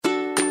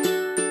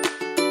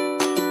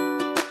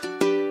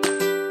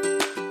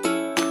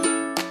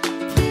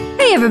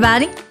Hey,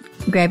 everybody.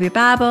 Grab your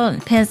Bible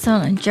and pencil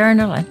and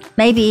journal and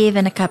maybe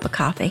even a cup of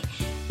coffee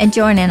and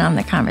join in on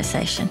the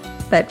conversation.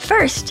 But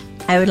first,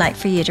 I would like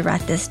for you to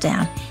write this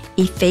down.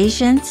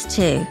 Ephesians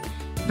 2,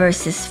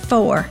 verses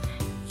 4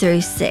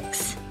 through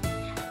 6.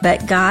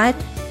 But God,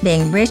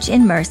 being rich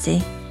in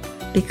mercy,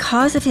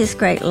 because of his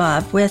great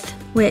love with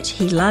which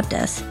he loved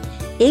us,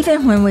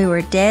 even when we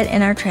were dead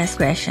in our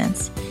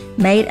transgressions,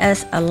 made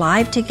us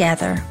alive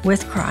together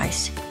with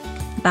Christ.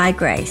 By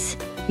grace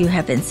you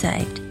have been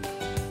saved,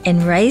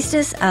 and raised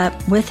us up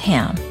with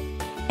him,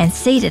 and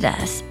seated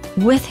us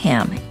with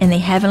him in the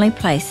heavenly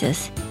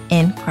places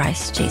in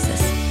Christ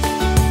Jesus.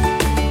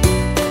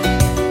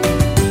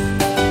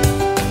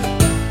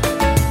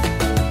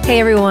 Hey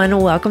everyone,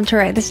 welcome to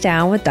Write This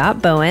Down with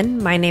Dot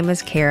Bowen. My name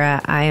is Kara.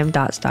 I am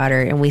Dot's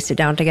daughter, and we sit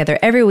down together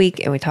every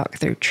week and we talk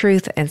through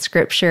truth and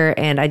scripture.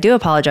 And I do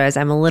apologize,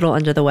 I'm a little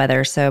under the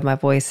weather, so my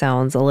voice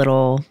sounds a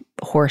little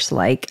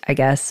horse-like, I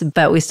guess.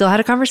 But we still had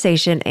a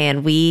conversation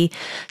and we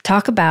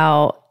talk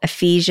about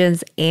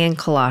Ephesians and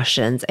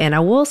Colossians. And I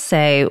will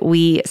say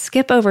we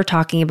skip over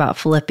talking about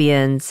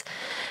Philippians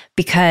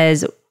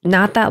because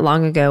not that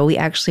long ago, we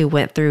actually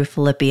went through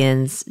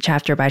Philippians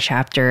chapter by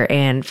chapter.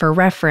 And for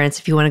reference,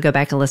 if you want to go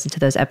back and listen to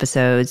those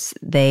episodes,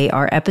 they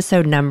are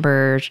episode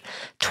numbers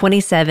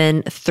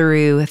 27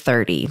 through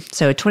 30.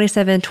 So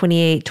 27,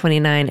 28,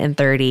 29, and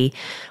 30,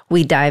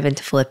 we dive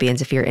into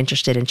Philippians if you're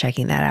interested in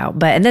checking that out.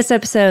 But in this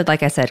episode,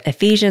 like I said,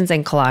 Ephesians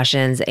and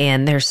Colossians,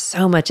 and there's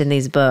so much in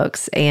these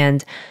books.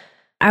 And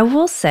I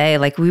will say,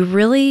 we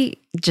really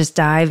just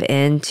dive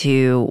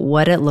into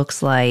what it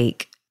looks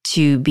like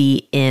to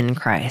be in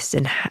Christ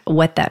and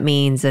what that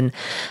means. And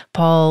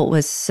Paul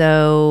was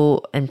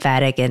so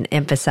emphatic and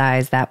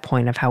emphasized that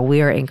point of how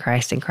we are in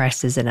Christ and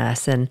Christ is in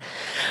us. And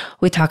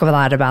we talk a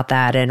lot about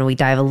that, and we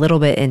dive a little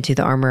bit into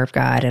the armor of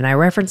God. And I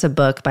reference a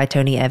book by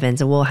Tony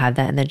Evans, and we'll have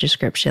that in the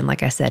description,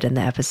 like I said, in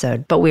the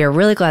episode. But we are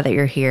really glad that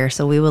you're here,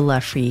 so we would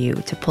love for you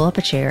to pull up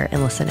a chair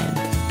and listen in.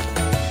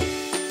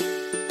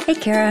 Hey,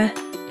 Kara.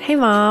 Hey,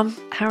 Mom.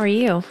 How are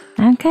you?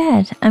 I'm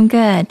good.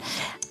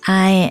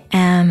 I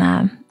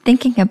am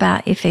thinking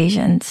about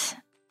Ephesians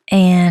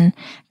and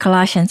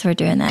Colossians. We're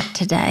doing that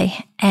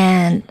today.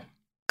 And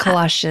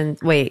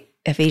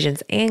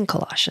Ephesians and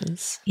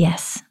Colossians.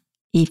 Yes.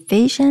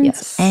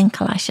 Ephesians and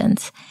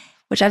Colossians.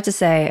 Which I have to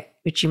say,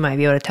 which you might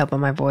be able to tell by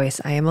my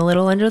voice, I am a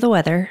little under the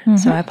weather,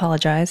 so I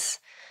apologize.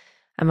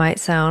 I might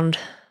sound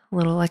a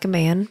little like a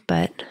man,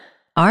 but...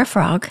 Or a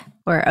frog.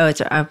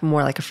 I'm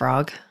more like a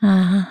frog.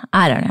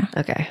 I don't know.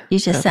 Okay. You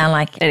just sound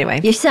like...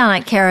 Anyway. You sound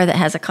like Kara that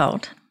has a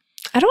cold.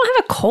 I don't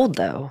have a cold,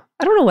 though.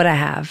 I don't know what I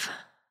have.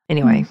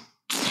 Anyway.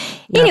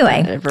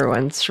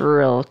 Everyone's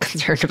real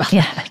concerned about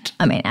that.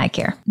 I mean, I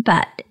care.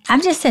 But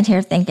I'm just sitting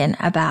here thinking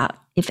about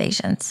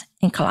Ephesians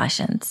and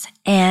Colossians.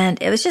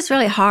 And it was just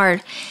really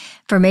hard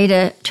for me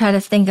to try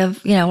to think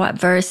of, what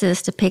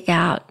verses to pick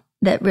out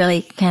that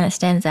really kind of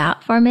stands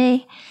out for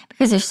me,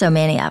 because there's so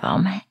many of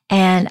them.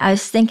 And I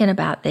was thinking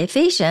about the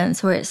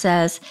Ephesians where it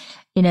says,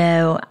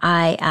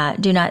 I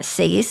do not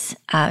cease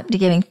to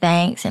giving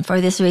thanks, and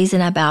for this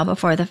reason I bow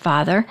before the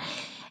Father.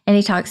 And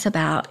he talks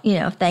about,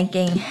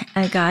 thanking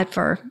God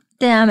for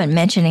them and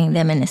mentioning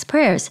them in his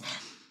prayers.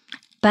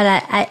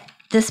 But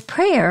this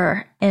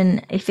prayer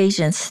in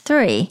Ephesians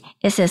 3,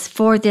 it says,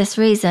 for this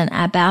reason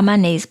I bow my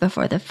knees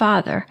before the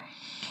Father.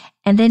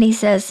 And then he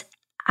says,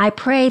 I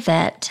pray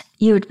that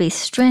you would be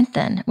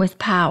strengthened with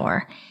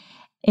power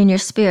in your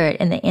spirit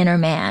in the inner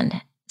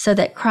man, so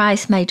that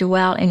Christ may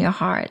dwell in your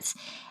hearts,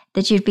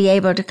 that you'd be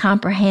able to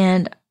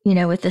comprehend,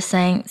 with the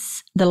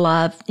saints, the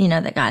love,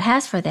 that God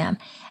has for them.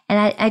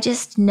 And I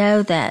just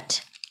know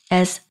that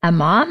as a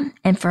mom,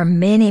 and for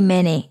many,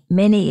 many,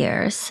 many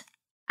years,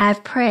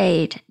 I've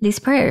prayed these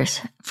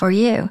prayers for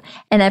you.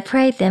 And I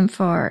prayed them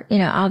for,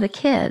 all the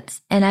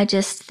kids. And I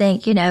just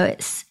think,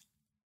 it's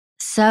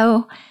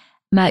so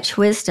much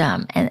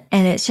wisdom. And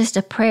it's just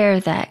a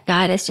prayer that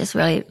God has just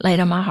really laid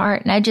on my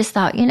heart. And I just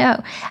thought,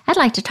 I'd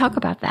like to talk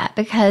about that,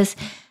 because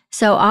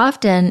so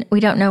often we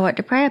don't know what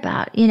to pray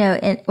about,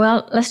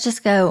 let's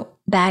just go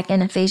back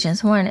in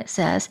Ephesians 1. It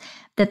says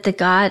that the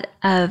God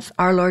of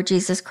our Lord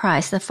Jesus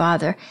Christ, the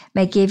Father,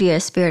 may give you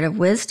a spirit of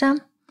wisdom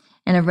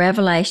and a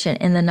revelation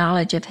in the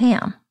knowledge of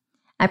him.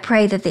 I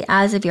pray that the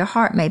eyes of your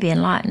heart may be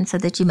enlightened, so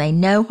that you may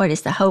know what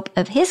is the hope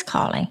of his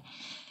calling,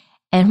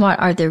 and what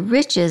are the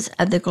riches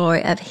of the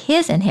glory of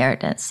his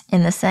inheritance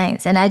in the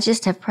saints. And I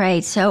just have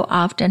prayed so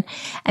often.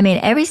 I mean,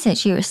 ever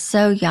since you were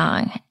so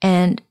young,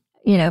 and,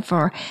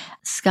 for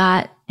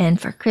Scott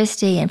and for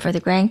Christy and for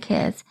the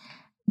grandkids,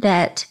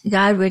 that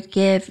God would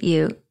give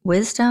you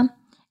wisdom,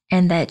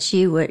 and that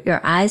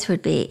your eyes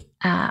would be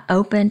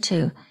open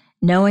to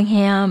knowing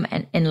him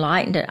and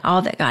enlightened to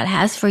all that God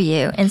has for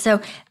you. And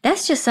so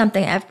that's just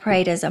something I've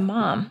prayed as a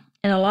mom.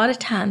 And a lot of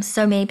times,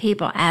 so many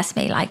people ask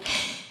me,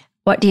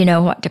 what do you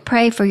know what to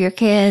pray for your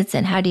kids?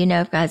 And how do you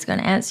know if God's going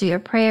to answer your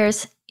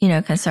prayers,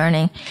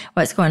 concerning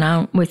what's going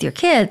on with your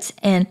kids?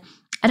 And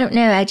I don't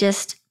know. I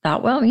just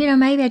thought,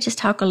 maybe I just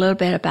talk a little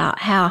bit about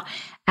how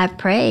I've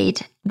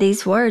prayed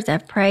these words.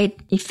 I've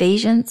prayed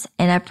Ephesians,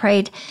 and I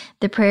prayed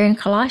the prayer in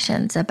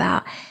Colossians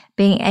about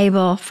being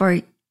able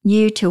for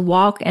you to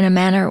walk in a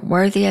manner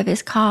worthy of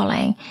his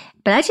calling.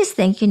 But I just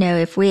think,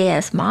 if we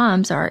as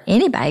moms or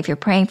anybody, if you're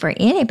praying for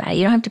anybody,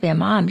 you don't have to be a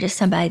mom, just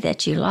somebody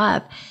that you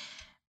love,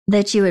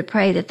 that you would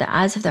pray that the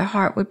eyes of their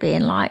heart would be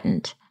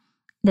enlightened,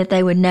 that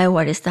they would know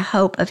what is the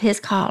hope of his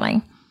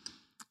calling.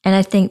 And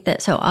I think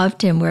that so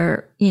often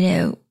we're,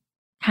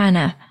 kind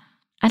of,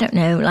 I don't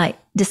know, like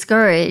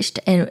discouraged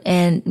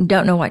and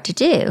don't know what to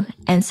do.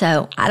 And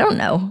so I don't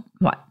know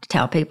what to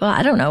tell people.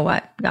 I don't know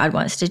what God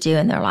wants to do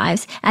in their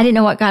lives. I didn't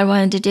know what God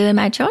wanted to do in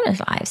my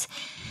children's lives.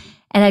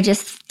 And I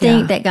just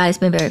think that God has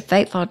been very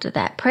faithful to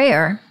that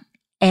prayer.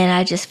 And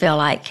I just feel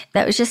like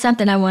that was just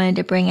something I wanted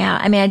to bring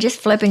out. I mean, I just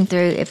flipping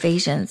through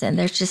Ephesians, and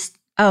there's just,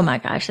 oh my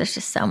gosh, there's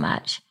just so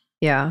much.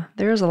 Yeah,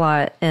 there's a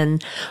lot.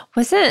 And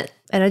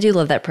and I do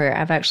love that prayer.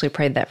 I've actually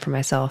prayed that for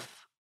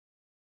myself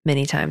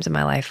many times in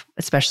my life,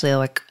 especially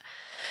like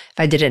if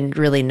I didn't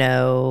really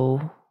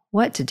know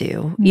what to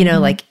do,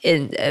 like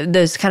in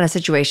those kind of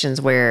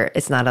situations where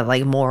it's not a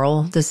like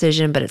moral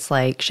decision, but it's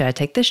like, should I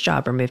take this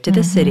job or move to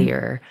this city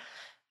or,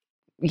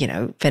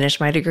 finish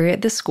my degree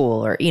at this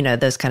school or,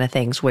 those kind of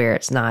things where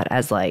it's not,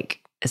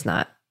 like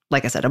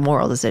I said, a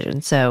moral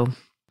decision. So,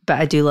 but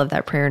I do love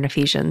that prayer in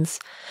Ephesians.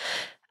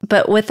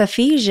 But with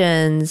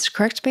Ephesians,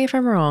 correct me if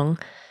I'm wrong,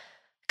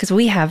 because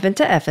we have been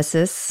to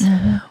Ephesus,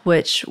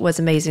 which was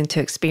amazing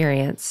to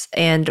experience.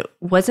 And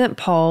wasn't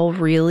Paul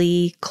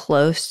really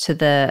close to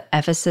the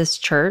Ephesus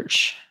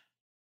church?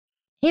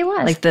 He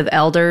was. Like the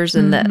elders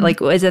and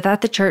is it that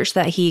the church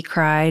that he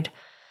cried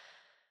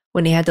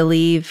when he had to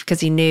leave? Because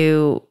he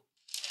knew,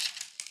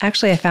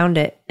 actually I found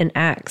it in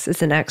Acts.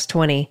 It's in Acts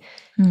 20,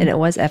 and it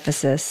was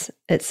Ephesus.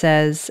 It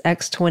says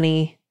Acts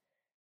 20,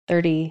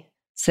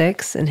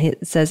 36, and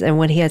it says, and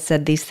when he had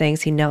said these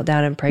things, he knelt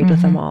down and prayed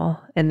with them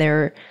all. And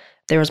there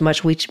was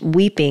much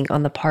weeping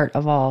on the part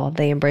of all.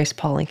 They embraced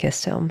Paul and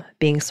kissed him,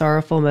 being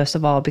sorrowful most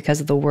of all because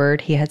of the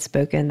word he had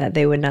spoken, that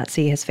they would not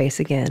see his face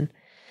again.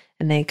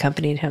 And they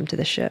accompanied him to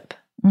the ship.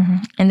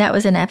 And that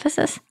was in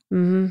Ephesus? I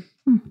mean,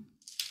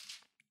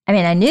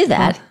 I knew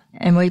that,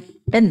 and we've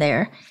been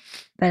there,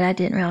 but I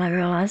didn't really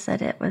realize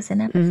that it was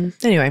in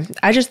Ephesus. Anyway,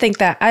 I just think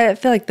that, I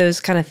feel like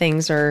those kind of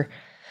things are,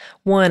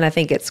 one, I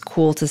think it's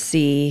cool to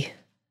see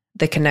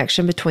the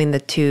connection between the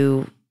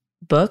two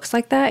books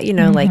like that,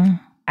 like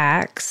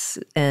Acts,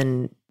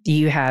 and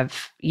you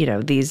have,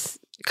 these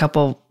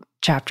couple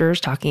chapters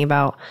talking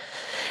about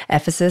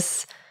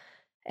Ephesus,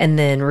 and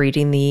then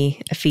reading the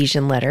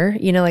Ephesian letter,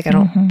 like I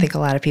don't think a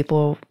lot of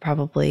people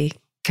probably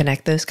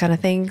connect those kind of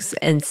things.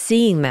 And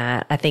seeing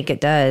that, I think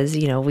it does,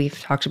 we've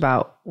talked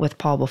about with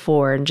Paul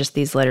before, and just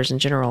these letters in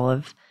general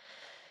of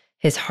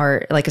his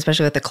heart, like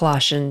especially with the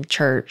Colossian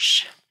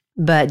church,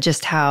 but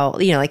just how,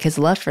 like his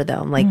love for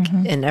them, like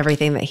and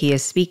everything that he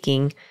is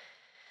speaking.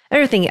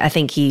 Everything, I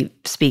think he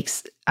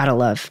speaks out of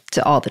love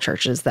to all the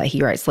churches that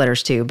he writes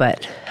letters to.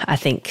 But I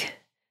think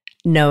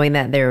knowing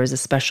that there was a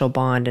special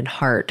bond and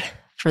heart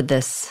for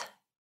this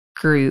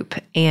group,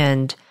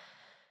 and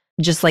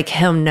just like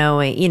him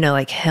knowing,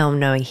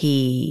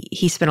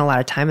 he spent a lot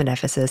of time in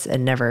Ephesus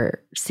and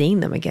never seeing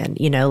them again,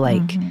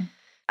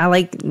 I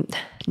like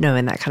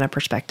knowing that kind of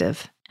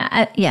perspective.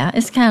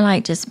 It's kind of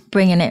like just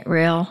bringing it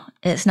real.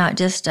 It's not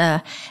just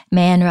a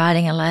man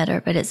writing a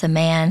letter, but it's a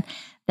man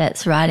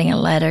that's writing a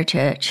letter to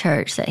a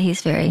church that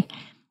he's very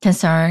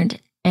concerned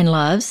and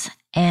loves.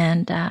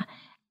 And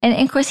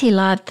of course, he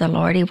loved the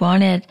Lord. He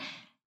wanted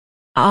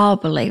all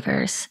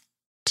believers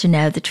to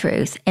know the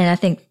truth. And I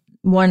think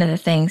one of the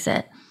things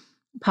that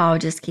Paul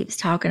just keeps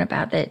talking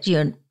about, that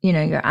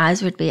your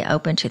eyes would be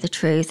open to the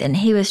truth. And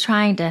he was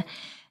trying to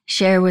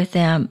share with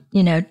them,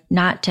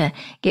 not to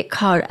get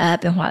caught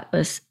up in what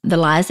was the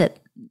lies that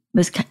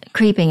was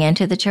creeping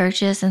into the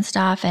churches and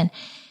stuff. And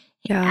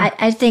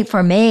I think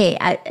for me,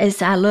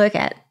 as I look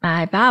at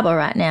my Bible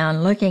right now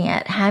and looking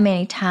at how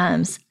many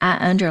times I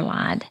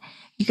underlined,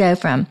 you go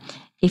from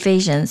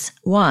Ephesians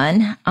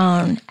 1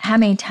 on how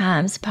many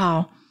times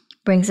Paul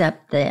brings up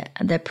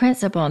the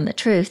principle and the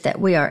truth that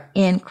we are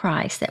in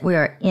Christ, that we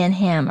are in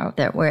him, or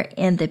that we're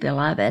in the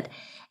beloved.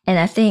 And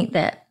I think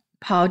that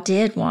Paul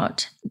did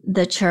want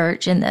the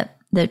church and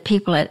the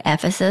people at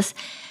Ephesus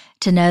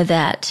to know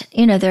that,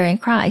 they're in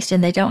Christ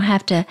and they don't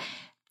have to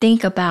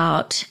think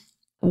about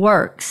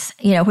works,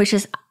 which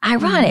is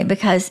ironic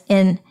because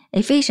in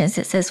Ephesians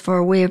it says,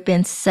 for we have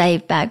been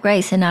saved by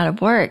grace and not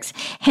of works.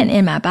 And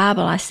in my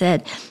Bible, I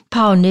said,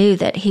 Paul knew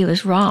that he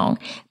was wrong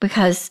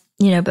because,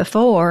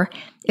 before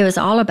it was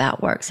all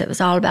about works. It was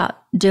all about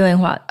doing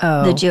what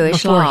the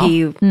Jewish law.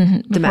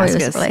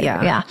 Damascus,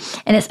 yeah.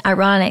 And it's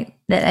ironic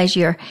that as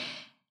you're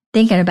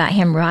thinking about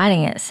him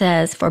writing it,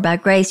 says, for by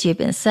grace you've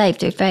been saved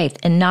through faith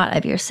and not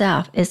of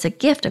yourself. It's a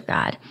gift of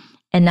God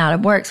and not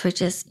of works,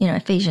 which is,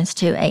 Ephesians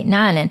 2, 8,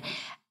 9. And,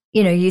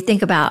 you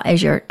think about,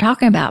 as you're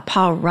talking about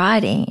Paul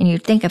writing, and you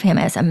think of him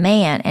as a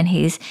man and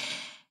he's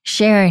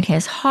sharing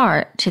his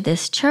heart to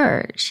this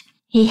church,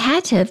 he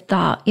had to have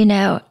thought,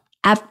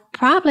 I've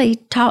probably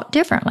taught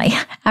differently.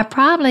 I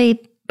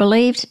probably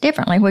believed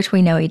differently, which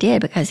we know he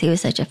did because he was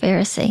such a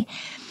Pharisee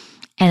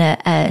and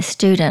a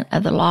student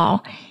of the law.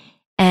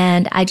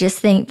 And I just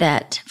think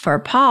that for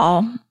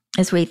Paul,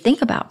 as we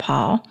think about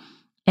Paul,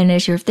 and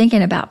as you're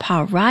thinking about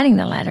Paul writing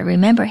the letter,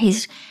 remember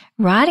he's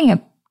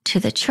writing to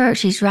the church.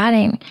 He's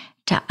writing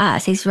to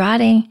us. He's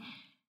writing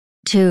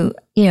to,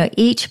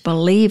 each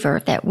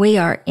believer that we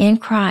are in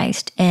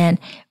Christ and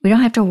we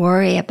don't have to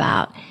worry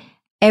about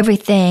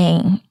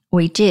everything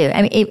we do.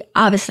 I mean,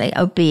 obviously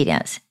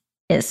obedience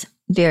is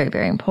very,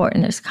 very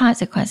important. There's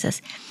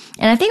consequences.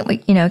 And I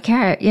think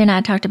Kara, you and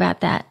I talked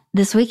about that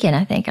this weekend,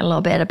 I think a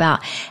little bit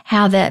about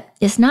how that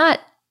it's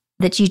not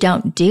that you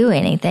don't do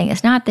anything.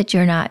 It's not that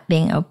you're not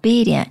being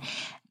obedient,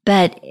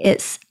 but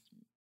it's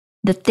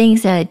the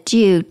things that I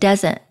do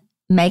doesn't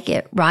make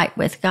it right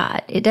with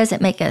God. It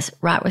doesn't make us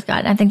right with God.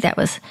 And I think that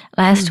was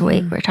last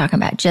week. We were talking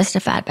about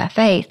justified by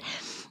faith.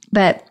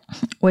 But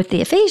with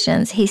the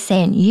Ephesians, he's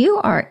saying you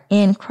are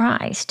in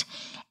Christ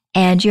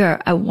and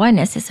you're a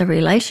oneness. It's a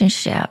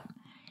relationship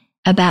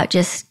about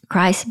just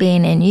Christ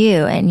being in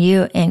you and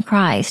you in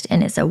Christ.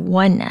 And it's a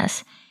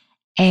oneness.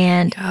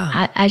 And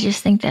I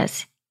just think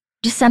that's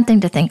just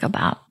something to think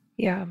about.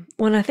 Yeah.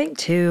 When I think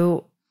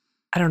too,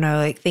 I don't know,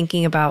 like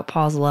thinking about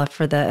Paul's love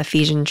for the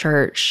Ephesian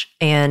church,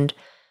 and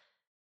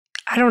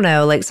I don't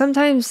know, like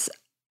sometimes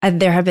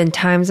there have been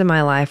times in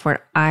my life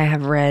where I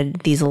have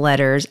read these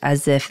letters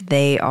as if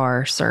they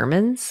are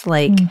sermons,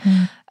 like,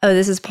 oh,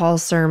 this is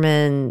Paul's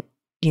sermon,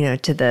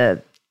 to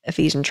the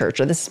Ephesian church,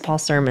 or this is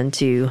Paul's sermon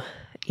to,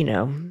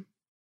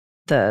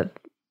 the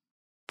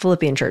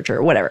Philippian church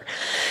or whatever.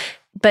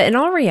 But in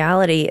all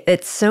reality,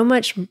 it's so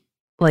much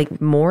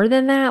like more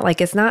than that. Like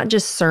it's not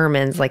just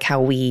sermons like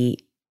how we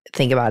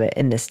think about it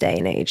in this day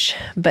and age,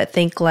 but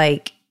think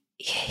like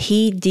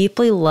he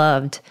deeply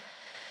loved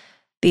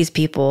these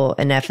people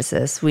in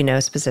Ephesus, we know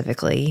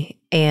specifically,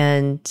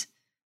 and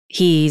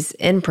he's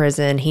in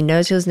prison. He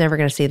knows he was never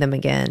going to see them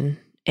again,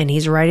 and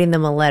he's writing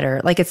them a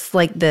letter. Like it's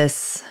like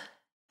this,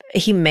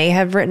 he may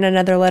have written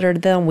another letter to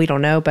them, we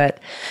don't know, but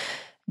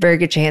very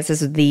good chance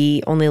this is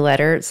the only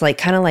letter. It's like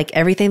kind of like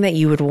everything that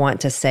you would want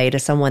to say to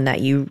someone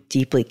that you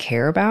deeply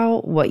care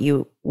about, what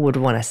you would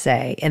want to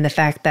say. And the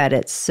fact that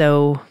it's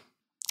so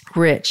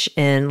rich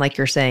in, like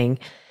you're saying,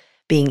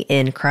 being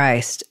in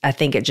Christ, I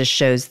think it just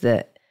shows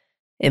the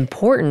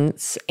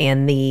importance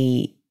and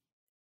the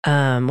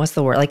what's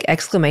the word, like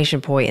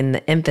exclamation point and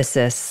the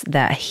emphasis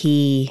that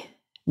he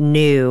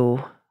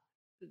knew.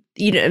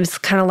 It's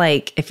kind of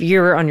like if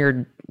you're on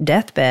your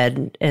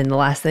deathbed and the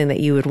last thing that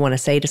you would want to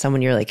say to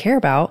someone you really care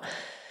about,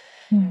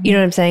 you know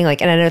what I'm saying?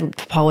 Like, and I know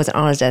Paul wasn't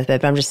on his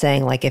deathbed, but I'm just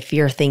saying, like, if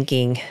you're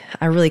thinking,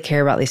 I really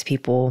care about these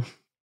people,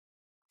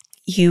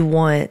 you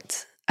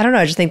want, I don't know,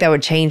 I just think that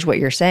would change what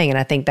you're saying. And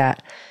I think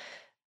that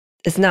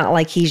it's not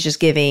like he's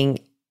just giving,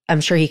 I'm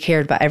sure he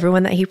cared about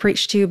everyone that he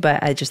preached to,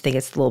 but I just think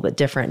it's a little bit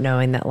different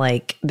knowing that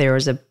like there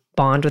was a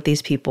bond with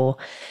these people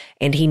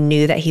and he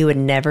knew that he would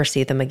never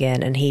see them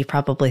again. And he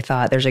probably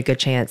thought there's a good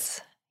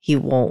chance he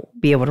won't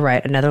be able to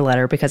write another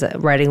letter, because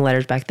writing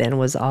letters back then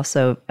was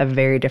also a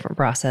very different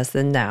process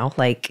than now.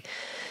 Like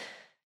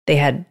they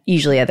had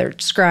usually other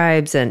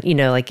scribes and,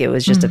 like it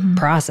was just a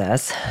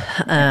process.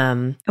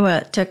 Well,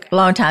 it took a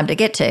long time to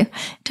get to. It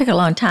took a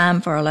long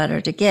time for a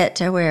letter to get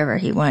to wherever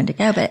he wanted to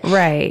go. But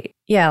right.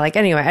 Yeah. Like,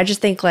 anyway, I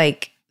just think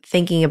like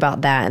thinking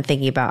about that and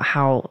thinking about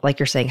how, like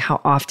you're saying,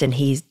 how often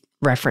he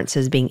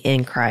references being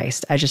in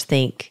Christ, I just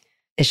think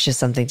it's just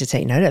something to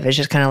take note of. It's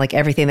just kind of like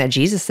everything that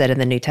Jesus said in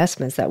the New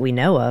Testaments that we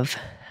know of.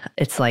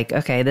 It's like,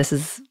 okay, this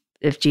is,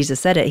 if Jesus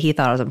said it, he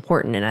thought it was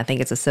important. And I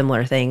think it's a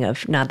similar thing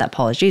of, not that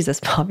Paul is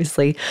Jesus,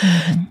 obviously,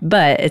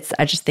 but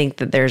I just think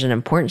that there's an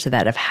importance to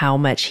that of how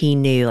much he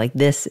knew, like,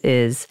 this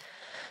is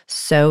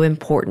so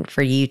important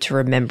for you to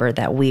remember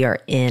that we are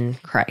in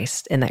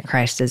Christ and that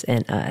Christ is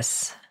in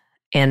us.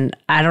 And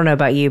I don't know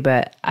about you,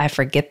 but I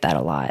forget that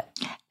a lot.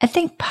 I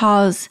think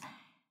Paul's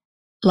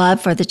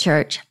love for the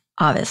church,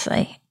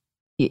 obviously,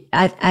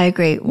 I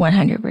agree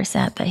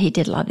 100% that he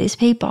did love these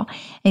people. And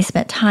he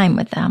spent time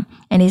with them,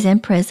 and he's in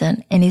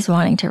prison and he's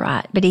wanting to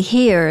write. But he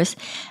hears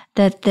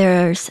that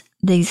there's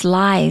these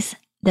lies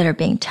that are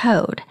being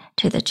told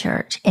to the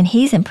church, and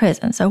he's in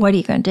prison. So what are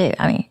you going to do?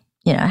 I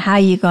mean, how are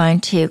you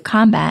going to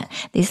combat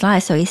these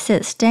lies? So he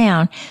sits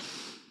down,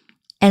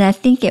 and I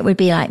think it would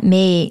be like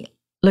me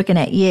looking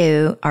at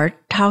you or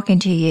talking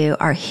to you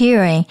or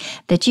hearing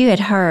that you had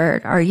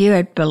heard or you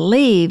had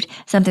believed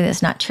something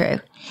that's not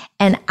true.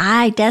 And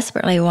I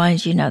desperately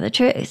wanted you to know the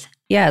truth.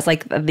 Yeah, it's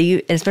like,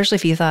 especially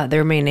if you thought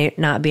there may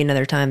not be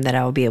another time that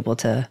I will be able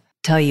to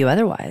tell you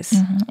otherwise.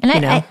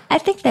 And I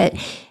think that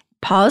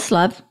Paul's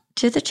love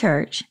to the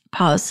church,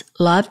 Paul's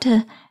love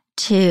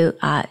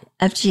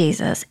of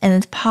Jesus,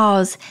 and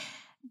Paul's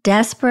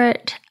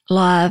desperate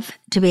love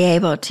to be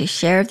able to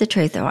share the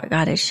truth of what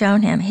God has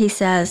shown him. He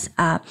says,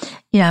 I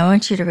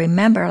want you to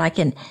remember, like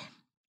in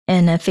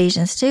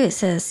Ephesians 2, it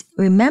says,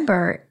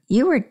 remember,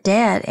 you were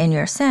dead in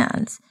your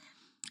sins,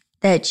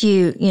 that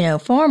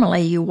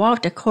formerly you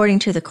walked according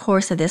to the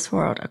course of this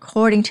world,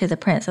 according to the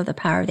prince of the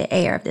power of the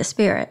air, of the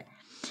spirit.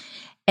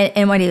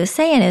 And what he was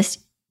saying is,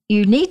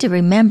 you need to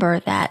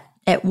remember that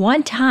at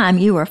one time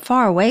you were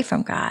far away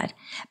from God,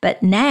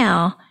 but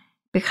now,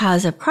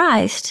 because of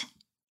Christ,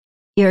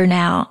 you're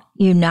now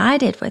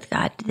united with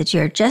God, that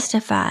you're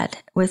justified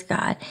with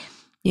God.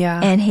 Yeah.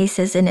 And he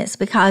says, and it's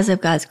because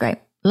of God's great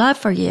love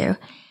for you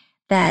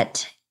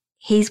that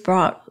he's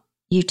brought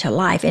you to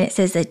life. And it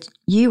says that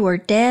you were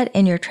dead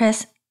in your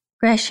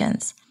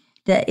transgressions,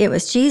 that it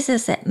was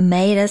Jesus that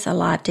made us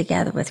alive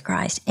together with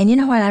Christ. And you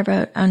know what I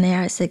wrote on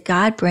there? It said,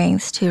 God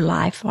brings to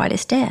life what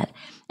is dead.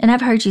 And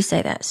I've heard you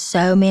say that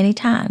so many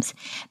times,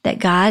 that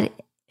God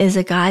is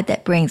a God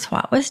that brings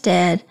what was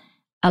dead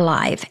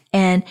alive.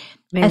 And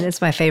man, it's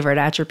my favorite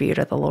attribute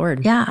of the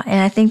Lord. Yeah. And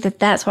I think that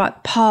that's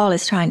what Paul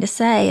is trying to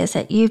say, is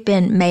that you've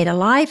been made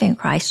alive in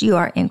Christ. You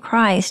are in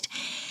Christ.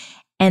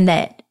 And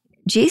that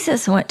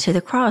Jesus went to the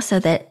cross so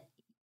that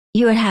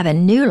you would have a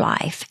new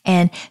life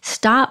and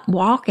stop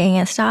walking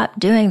and stop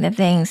doing the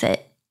things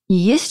that you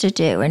used to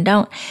do, and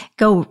don't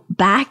go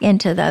back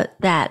into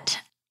that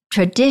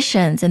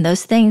traditions and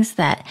those things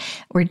that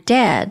were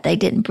dead. They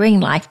didn't bring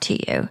life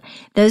to you.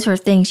 Those were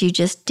things you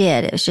just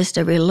did. It was just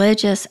a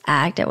religious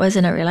act. It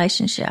wasn't a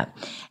relationship.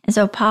 And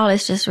so Paul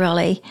is just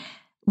really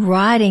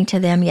writing to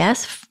them,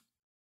 yes,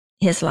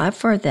 his love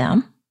for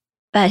them,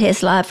 but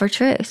his love for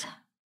truth.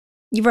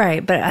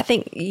 Right. But I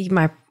think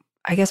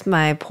I guess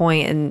my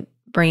point in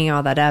bringing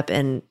all that up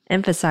and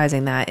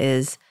emphasizing that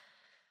is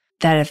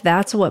that if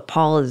that's what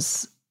Paul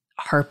is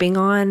harping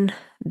on,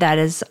 that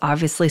is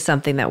obviously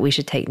something that we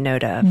should take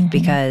note of,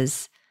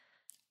 because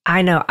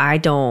I know I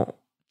don't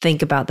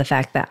think about the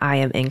fact that I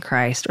am in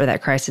Christ or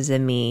that Christ is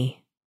in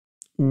me.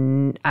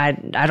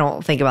 I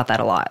don't think about that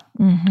a lot.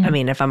 I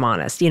mean, if I'm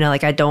honest,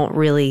 like I don't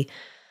really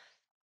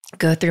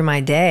go through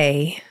my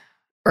day,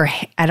 or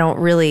I don't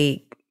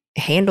really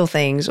handle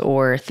things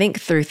or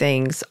think through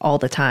things all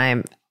the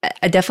time.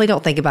 I definitely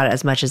don't think about it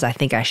as much as I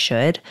think I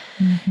should,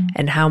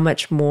 and how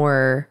much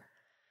more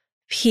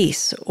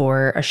peace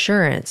or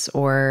assurance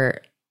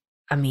or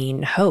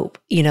hope,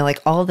 like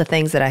all the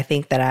things that I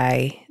think that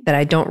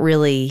I don't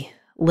really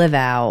live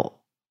out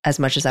as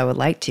much as I would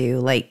like to.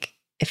 Like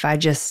if I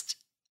just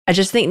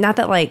think, not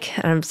that like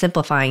I'm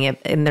simplifying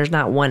it and there's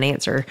not one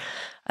answer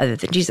other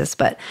than Jesus,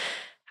 but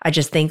I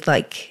just think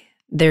like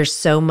there's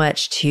so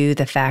much to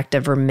the fact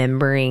of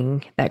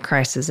remembering that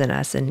Christ is in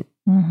us, and,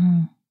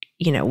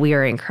 we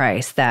are in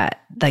Christ,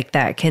 that like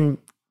that can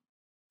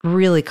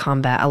really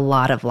combat a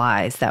lot of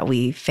lies that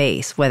we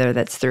face, whether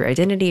that's through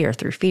identity or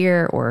through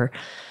fear or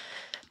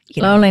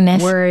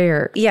loneliness, worry,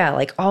 or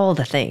like all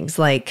the things.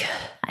 Like,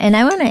 and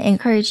I want to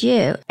encourage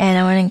you, and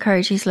I want to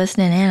encourage who's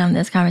listening in on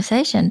this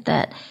conversation,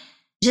 that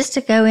just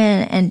to go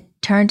in and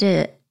turn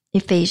to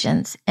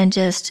Ephesians and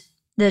just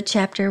the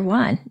chapter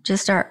 1,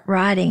 just start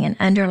writing and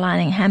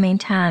underlining how many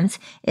times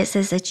it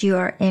says that you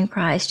are in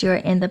Christ, you are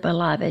in the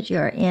beloved, you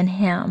are in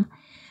him,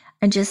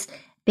 and just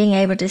being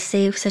able to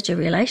see such a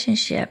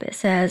relationship. It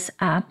says,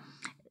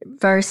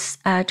 verse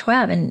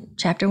 12 in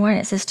chapter 1,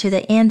 it says, to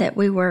the end that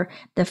we were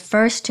the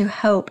first to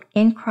hope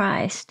in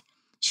Christ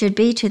should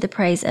be to the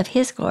praise of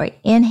his glory.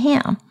 In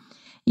him,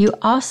 you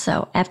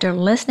also, after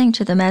listening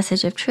to the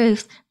message of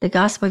truth, the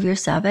gospel of your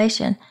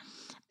salvation,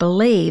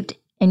 believed,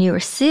 and you were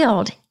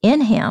sealed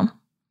in him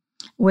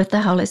with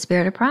the Holy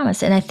Spirit of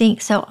promise. And I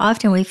think so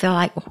often we feel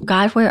like,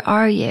 God, where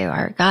are you?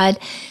 Or God,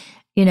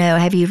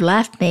 have you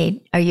left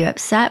me? Are you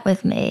upset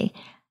with me?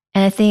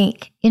 And I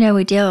think,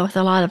 we deal with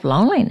a lot of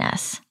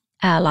loneliness.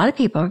 A lot of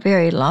people are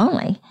very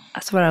lonely.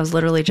 That's what I was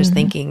literally just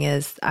thinking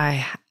is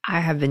I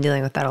have been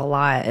dealing with that a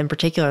lot, in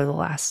particular the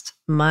last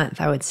month,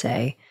 I would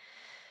say,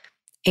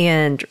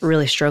 and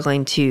really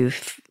struggling to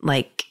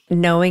like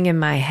knowing in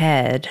my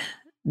head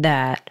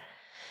that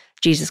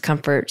Jesus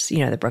comforts,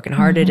 the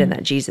brokenhearted, and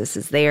that Jesus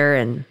is there,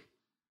 and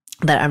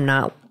that I'm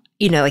not,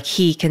 like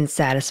he can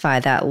satisfy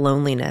that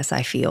loneliness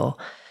I feel.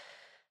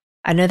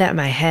 I know that in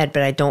my head,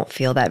 but I don't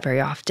feel that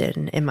very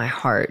often in my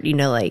heart,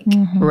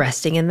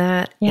 resting in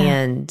that. Yeah.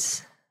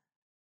 And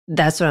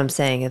that's what I'm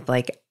saying. It's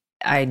like,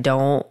 I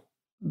don't,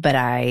 but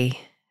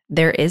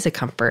there is a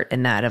comfort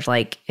in that of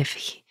like,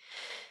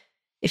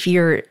 if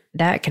you're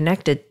that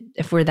connected,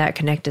 if we're that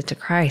connected to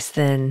Christ,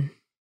 then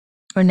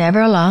we're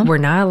never alone. We're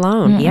not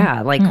alone.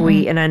 Yeah. Like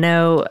and I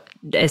know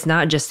it's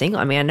not just single.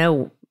 I mean, I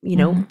know,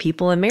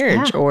 people in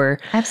marriage or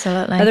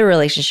absolutely other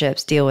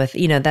relationships deal with,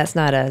 that's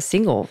not a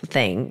single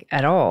thing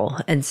at all.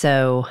 And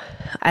so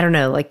I don't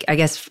know, like, I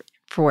guess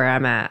for where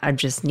I'm at, I'm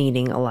just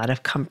needing a lot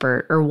of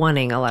comfort, or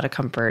wanting a lot of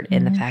comfort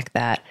in the fact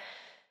that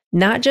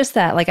not just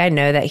that, like, I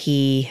know that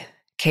he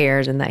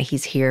cares and that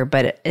he's here,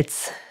 but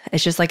it's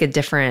just like a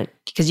different,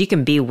 because you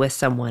can be with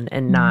someone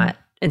and not,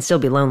 and still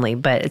be lonely,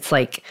 but it's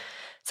like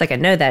I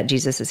know that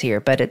Jesus is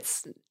here, but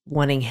it's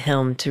wanting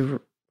him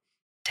to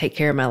take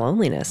care of my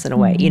loneliness in a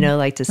way,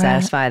 like to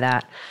satisfy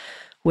that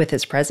with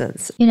his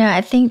presence.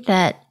 I think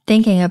that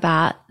thinking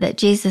about that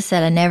Jesus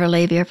said, I never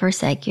leave you or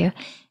forsake you.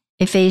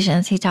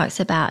 Ephesians, he talks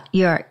about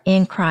you're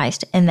in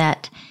Christ, and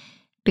that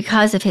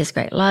because of his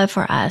great love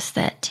for us,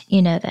 that,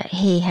 that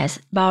he has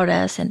bought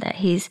us and that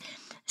he's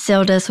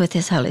sealed us with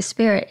his Holy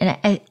Spirit.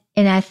 And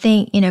And I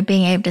think,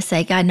 being able to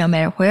say, God, no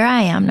matter where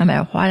I am, no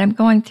matter what I'm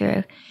going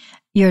through,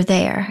 you're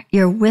there.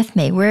 You're with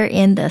me. We're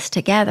in this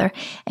together.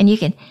 And you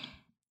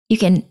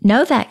can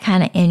know that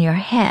kind of in your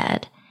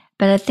head.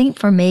 But I think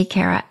for me,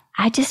 Kara,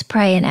 I just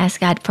pray and ask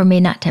God for me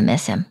not to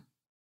miss him.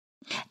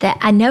 That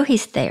I know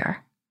he's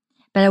there,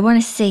 but I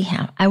want to see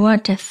him. I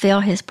want to feel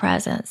his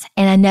presence.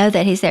 And I know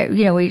that he's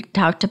there. We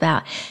talked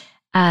about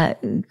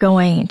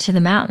going to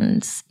the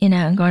mountains,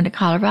 and going to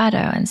Colorado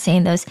and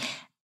seeing those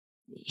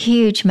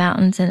huge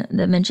mountains and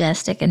the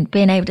majestic and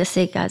being able to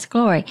see God's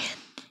glory.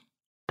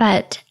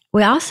 But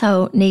we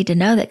also need to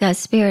know that God's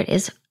Spirit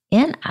is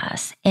in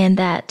us and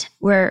that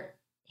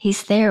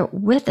he's there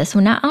with us.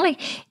 Well, not only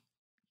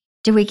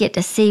do we get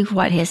to see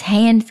what his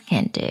hands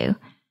can do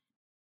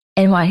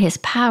and what his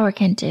power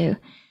can do,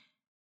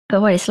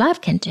 but what his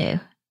love can do.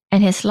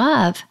 And his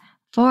love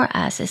for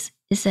us is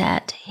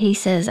that he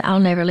says, I'll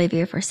never leave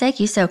you or forsake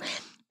you. So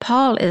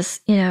Paul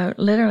is,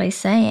 literally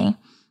saying,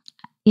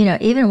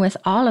 even with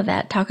all of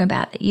that, talking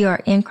about that you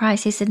are in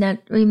Christ, he said, now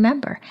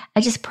remember,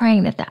 I'm just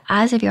praying that the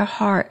eyes of your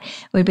heart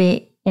would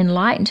be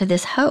enlightened to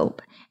this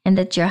hope, and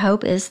that your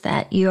hope is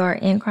that you are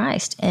in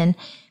Christ. And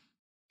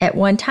at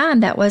one time,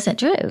 that wasn't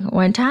true.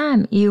 One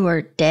time, you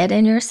were dead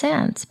in your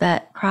sins,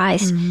 but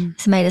Christ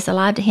has made us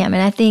alive to him.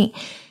 And I think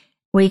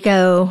we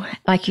go,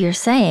 like you're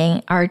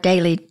saying, our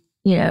daily,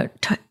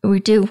 we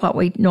do what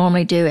we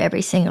normally do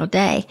every single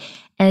day.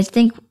 And I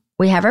think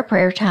we have our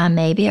prayer time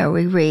maybe, or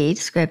we read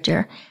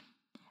scripture,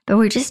 but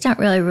we just don't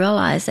really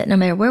realize that no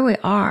matter where we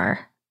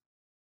are,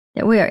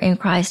 that we are in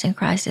Christ and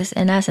Christ is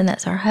in us, and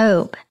that's our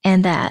hope.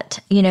 And that,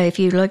 if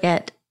you look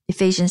at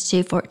Ephesians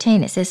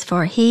 2:14, it says,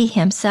 for he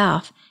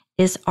himself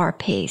is our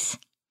peace.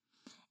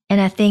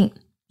 And I think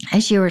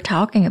as you were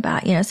talking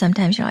about,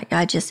 sometimes you're like,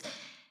 I just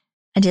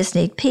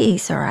need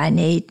peace, or I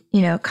need,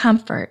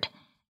 comfort.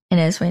 And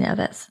as we know,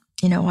 that's,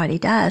 what he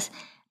does.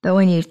 But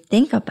when you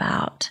think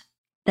about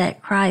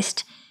that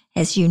Christ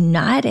has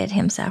united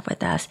himself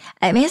with us,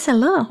 I mean, it's a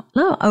little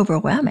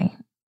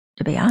overwhelming,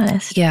 to be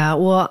honest. Yeah.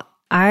 Well,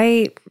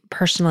 I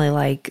personally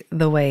like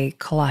the way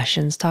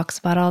Colossians talks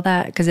about all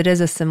that, because it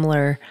is a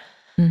similar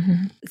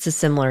it's a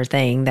similar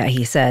thing that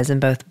he says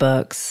in both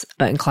books.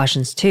 But in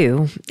Colossians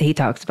 2, he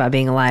talks about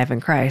being alive in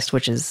Christ,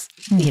 which is,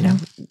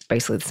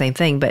 basically the same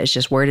thing, but it's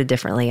just worded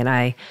differently.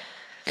 And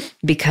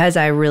because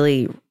I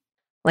really,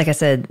 like I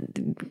said,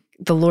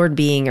 the Lord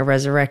being a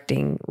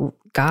resurrecting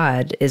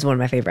God is one of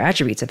my favorite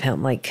attributes of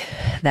him, like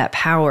that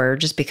power,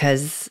 just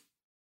because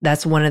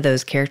that's one of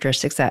those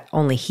characteristics that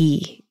only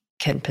he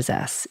can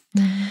possess.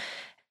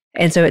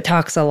 And so it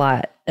talks a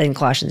lot in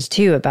Colossians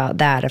 2 about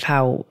that, of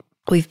how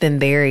we've been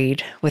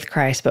buried with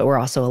Christ, but we're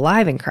also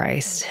alive in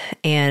Christ.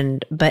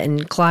 But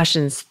in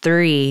Colossians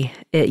 3,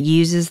 it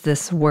uses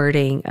this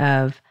wording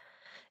of,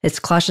 it's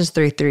Colossians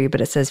 3:3,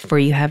 but it says, for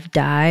you have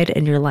died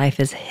and your life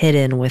is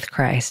hidden with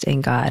Christ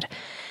in God.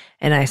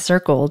 And I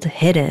circled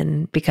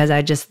hidden because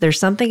there's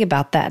something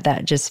about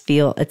that just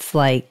it's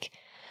like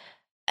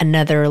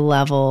another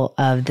level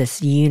of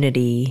this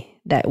unity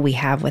that we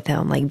have with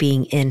him, like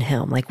being in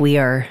him. Like we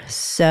are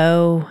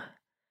so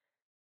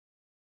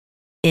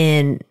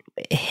in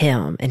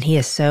him and he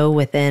is so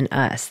within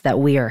us that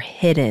we are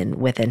hidden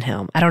within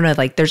him. I don't know,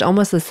 like there's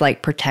almost this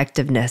like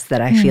protectiveness that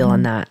I feel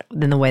in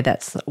the way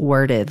that's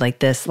worded, like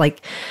this,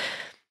 like,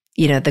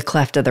 the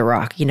cleft of the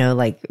rock,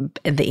 like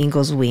the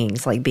eagle's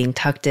wings, like being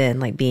tucked in,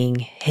 like being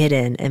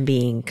hidden and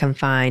being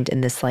confined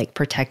in this like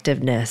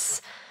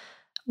protectiveness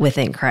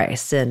within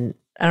Christ. And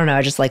I don't know,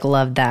 I just like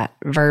love that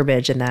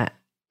verbiage, and that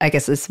I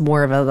guess it's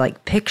more of a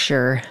like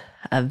picture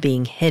of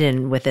being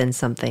hidden within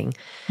something,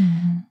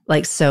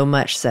 like so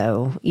much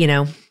so, You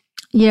know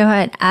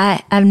what?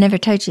 I've never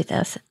told you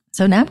this.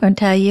 So now I'm going to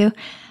tell you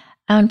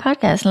on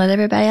podcast and let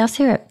everybody else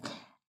hear it.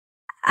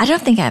 I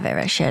don't think I've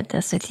ever shared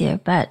this with you,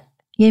 but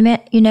you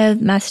know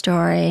my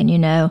story,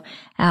 and how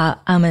I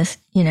almost,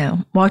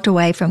 walked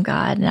away from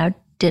God, and I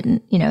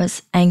didn't,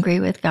 was angry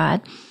with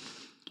God.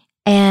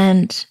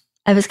 And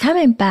I was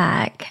coming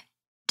back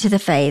to the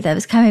faith. I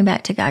was coming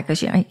back to God because,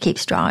 he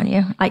keeps drawing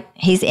you. Like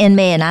he's in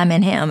me and I'm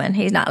in him, and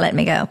he's not letting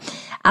me go.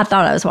 I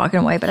thought I was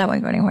walking away, but I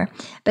wasn't going anywhere.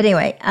 But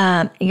anyway,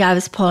 God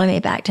was pulling me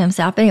back to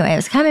himself. But anyway, I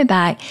was coming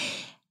back.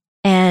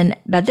 And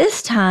by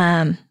this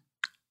time,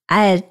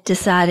 I had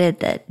decided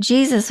that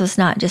Jesus was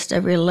not just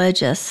a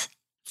religious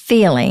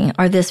feeling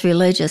or this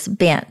religious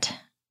bent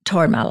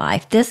toward my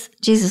life.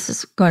 Jesus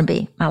was going to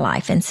be my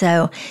life. And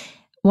so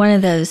one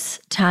of those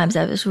times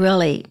I was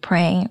really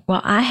praying.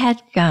 Well, I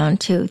had gone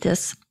to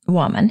this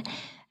woman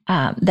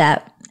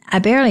that I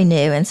barely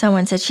knew, and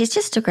someone said, she's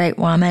just a great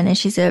woman and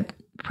she's a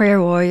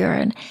prayer warrior.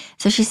 And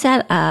so she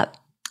set up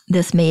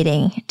this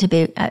meeting to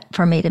be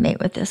for me to meet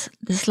with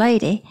this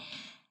lady,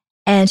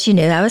 and she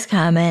knew I was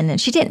coming, and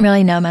she didn't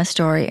really know my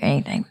story or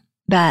anything,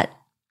 but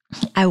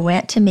I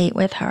went to meet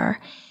with her,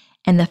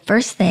 and the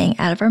first thing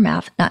out of her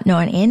mouth, not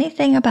knowing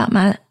anything about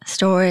my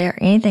story or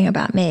anything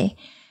about me,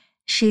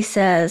 she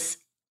says,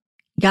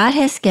 God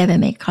has given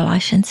me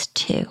Colossians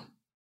 2.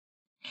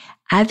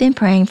 I've been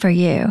praying for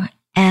you,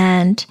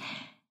 and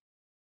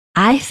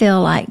I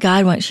feel like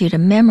God wants you to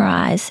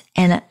memorize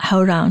and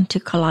hold on to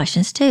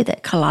Colossians 2,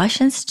 that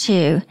Colossians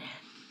 2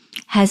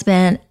 has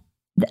been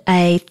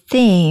a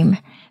theme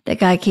that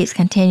God keeps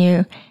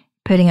continue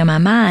putting in my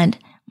mind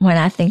when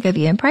I think of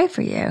you and pray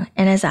for you.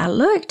 And as I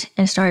looked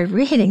and started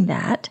reading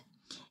that,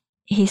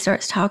 he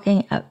starts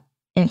talking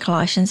in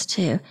Colossians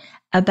 2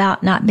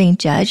 about not being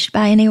judged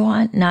by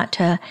anyone, not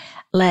to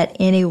let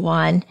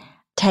anyone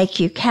take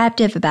you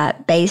captive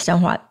based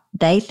on what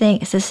they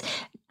think. It says,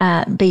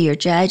 be your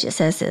judge. It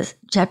says this,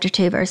 chapter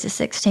 2, verses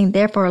 16,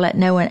 therefore let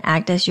no one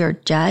act as your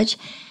judge.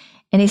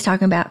 And he's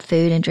talking about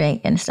food and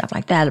drink and stuff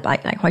like that,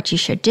 like what you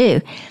should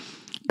do.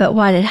 But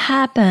what had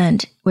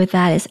happened with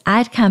that is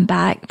I'd come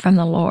back from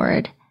the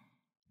Lord,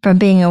 from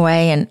being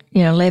away and,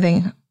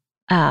 living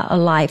a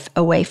life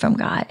away from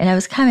God. And I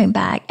was coming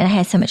back and I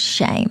had so much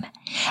shame.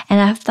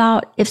 And I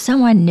thought if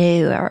someone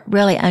knew or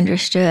really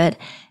understood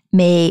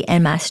me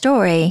and my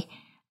story,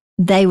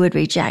 they would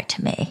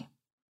reject me.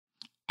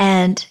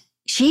 And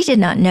she did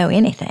not know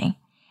anything.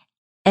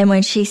 And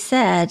when she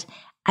said,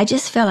 I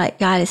just feel like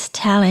God is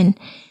telling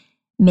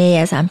me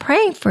as I'm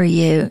praying for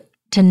you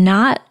to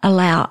not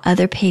allow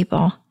other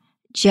people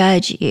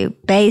judge you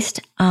based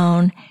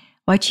on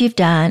what you've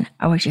done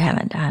or what you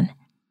haven't done.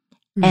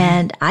 Mm-hmm.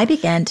 And I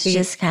began to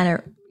just kind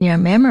of,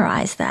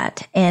 memorize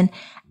that. And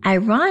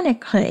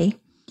ironically,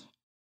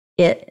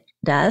 it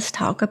does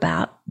talk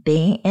about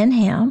being in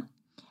Him,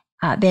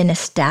 being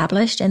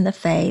established in the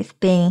faith,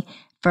 being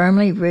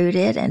firmly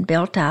rooted and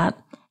built up,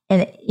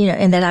 and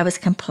and that I was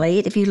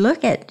complete. If you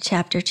look at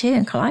chapter 2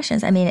 in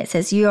Colossians, it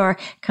says you are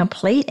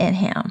complete in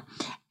Him,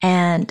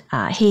 and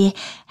He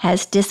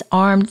has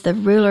disarmed the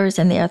rulers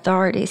and the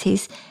authorities.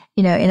 He's,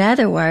 in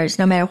other words,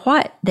 no matter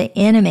what the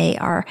enemy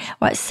or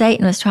what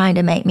Satan was trying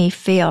to make me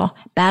feel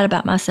bad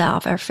about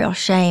myself or feel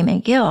shame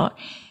and guilt,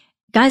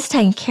 God's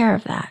taking care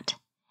of that.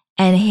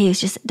 And He's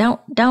just,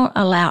 don't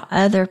allow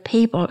other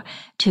people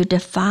to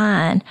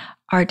define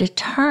or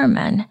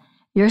determine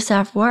your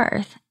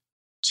self-worth.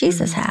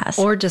 Jesus has.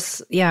 Or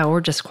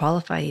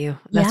disqualify you.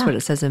 That's what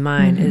it says in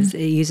mine, is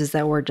it uses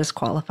that word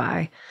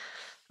disqualify.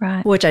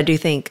 Right. Which I do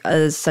think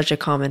is such a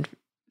common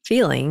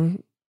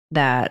feeling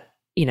that,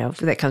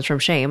 that comes from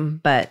shame,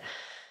 but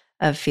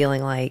of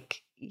feeling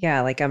like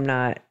I'm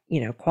not,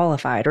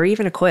 qualified or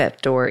even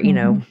equipped or,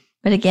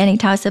 But again, he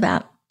talks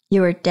about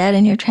you were dead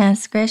in your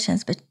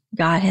transgressions, but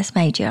God has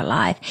made you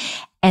alive.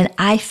 And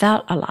I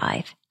felt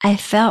alive. I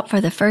felt for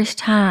the first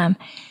time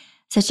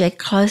such a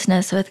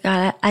closeness with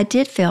God. I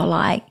did feel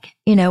like,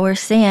 where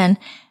sin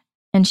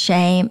and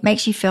shame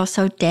makes you feel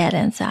so dead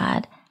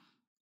inside.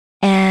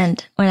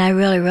 And when I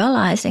really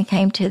realized and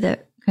came to the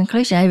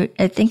conclusion,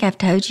 I think I've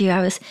told you,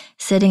 I was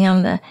sitting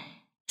on the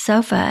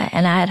sofa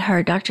and I had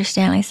heard Dr.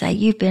 Stanley say,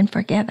 you've been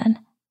forgiven.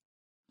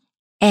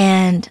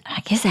 And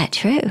I guess that's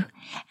true.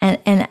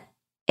 And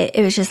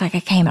it was just like I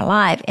came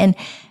alive. And,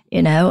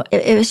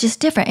 it was just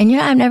different. And,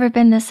 I've never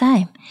been the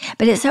same.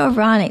 But it's so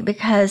ironic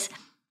because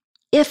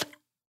if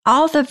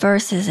all the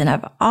verses and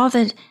of all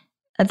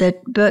the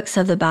books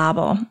of the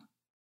Bible,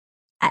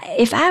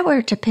 if I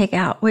were to pick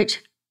out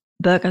which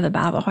book of the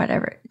Bible,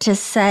 whatever, to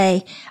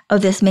say, oh,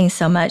 this means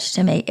so much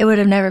to me, it would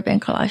have never been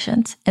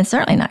Colossians, and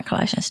certainly not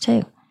Colossians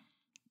 2.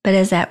 But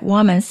as that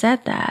woman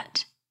said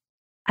that,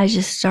 I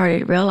just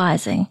started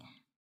realizing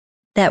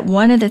that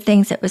one of the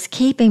things that was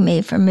keeping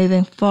me from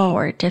moving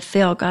forward to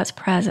feel God's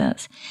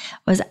presence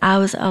was I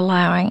was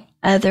allowing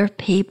other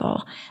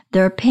people,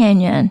 their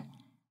opinion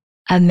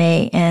of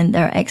me and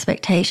their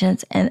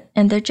expectations and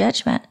their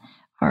judgment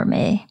for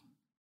me.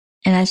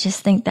 And I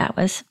just think that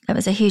was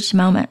a huge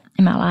moment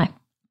in my life.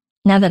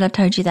 Now that I've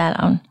told you that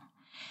on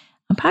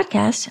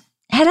podcast,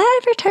 had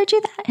I ever told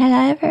you that? Had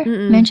I ever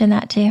mentioned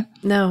that to you?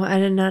 No, I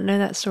did not know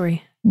that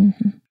story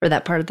or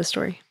that part of the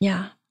story.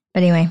 Yeah.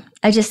 But anyway,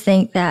 I just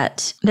think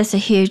that that's a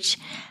huge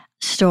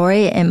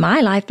story in my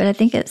life, but I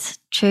think it's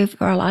true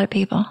for a lot of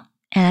people.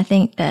 And I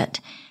think that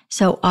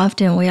so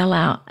often we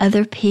allow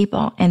other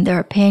people and their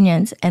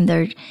opinions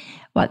and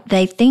what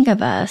they think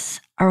of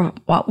us or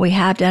what we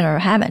have done or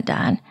haven't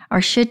done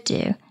or should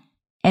do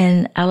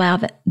and allow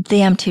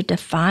them to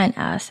define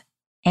us.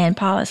 And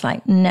Paul is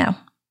like, no,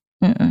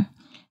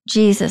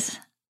 Jesus,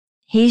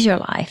 He's your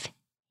life.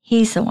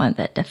 He's the one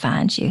that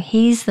defines you.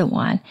 He's the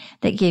one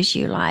that gives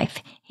you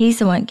life. He's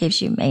the one that gives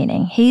you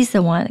meaning. He's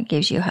the one that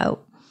gives you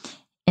hope.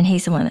 And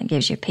He's the one that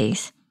gives you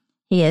peace.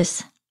 He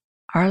is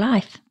our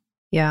life.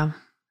 Yeah.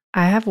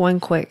 I have one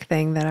quick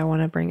thing that I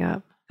want to bring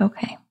up.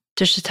 Okay.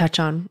 Just to touch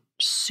on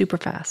super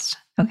fast.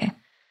 Okay.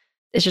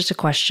 It's just a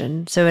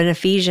question. So in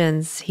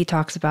Ephesians, he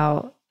talks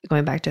about,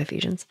 going back to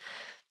Ephesians,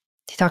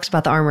 he talks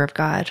about the armor of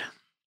God.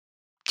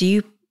 Do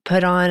you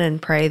put on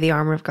and pray the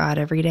armor of God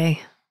every day?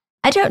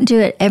 I don't do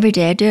it every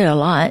day. I do it a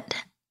lot.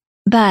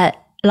 But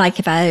like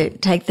if I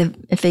take the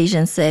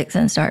Ephesians 6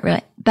 and start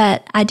really,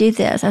 but I do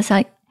this. I was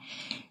like,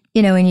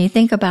 when you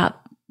think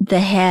about the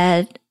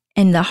head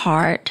and the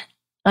heart,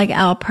 like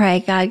I'll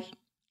pray, God,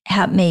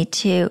 help me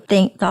to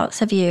think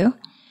thoughts of you,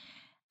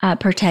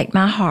 protect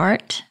my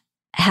heart,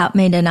 help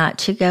me to not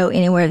to go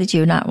anywhere that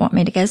you would not want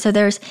me to go. So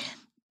there's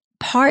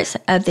parts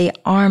of the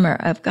armor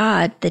of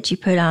God that you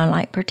put on,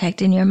 like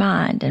protecting your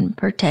mind and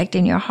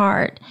protecting your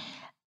heart,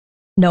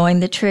 knowing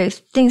the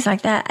truth, things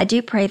like that. I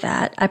do pray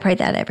that. I pray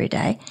that every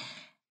day.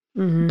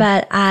 Mm-hmm.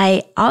 But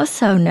I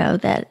also know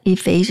that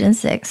Ephesians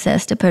 6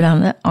 says to put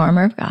on the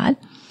armor of God,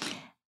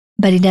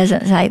 but he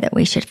doesn't say that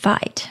we should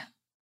fight.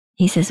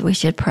 He says we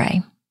should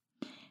pray.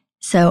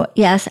 So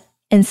yes,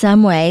 in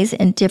some ways,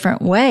 in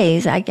different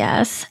ways, I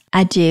guess,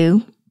 I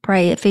do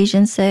pray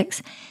Ephesians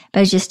 6, but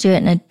I just do it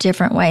in a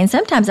different way. And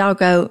sometimes I'll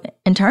go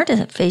and turn to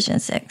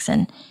Ephesians 6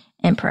 and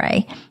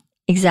pray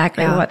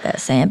exactly what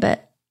that's saying,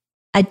 but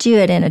I do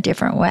it in a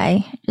different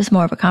way, just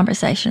more of a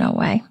conversational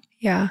way.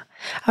 Yeah.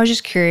 I was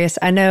just curious.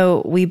 I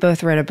know we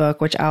both read a book,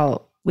 which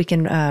we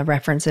can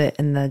reference it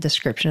in the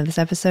description of this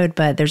episode,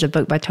 but there's a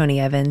book by Tony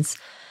Evans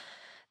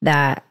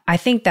that I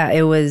think that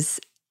it was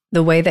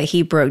the way that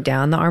he broke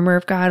down the armor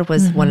of God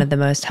was one of the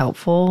most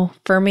helpful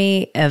for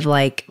me of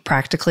like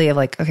practically of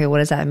like, okay, what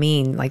does that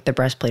mean? Like the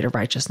breastplate of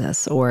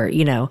righteousness or,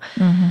 you know,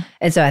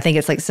 and so I think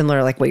it's like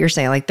similar, like what you're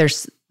saying, like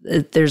there's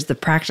the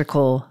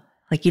practical,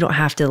 like you don't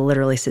have to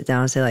literally sit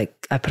down and say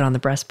like, I put on the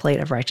breastplate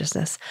of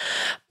righteousness,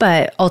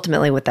 but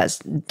ultimately what that's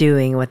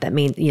doing, what that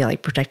means, you know,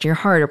 like protecting your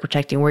heart or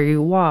protecting where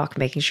you walk,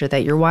 making sure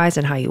that you're wise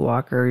in how you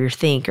walk or you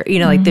think, or, you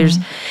know, like there's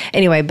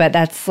anyway, but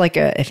that's like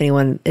if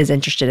anyone is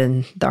interested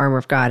in the armor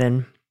of God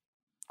and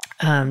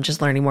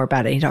just learning more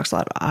about it. He talks a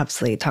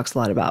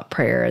lot about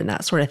prayer and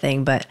that sort of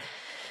thing, but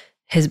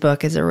his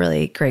book is a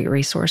really great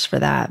resource for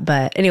that.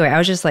 But anyway, I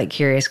was just like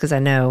curious because I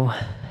know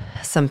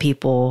some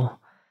people,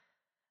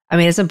 I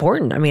mean, it's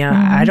important. I mean,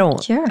 I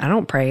don't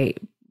pray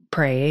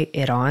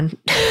it on.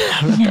 I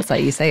don't know if that's how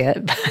you say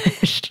it.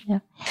 But.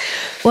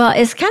 Well,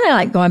 it's kind of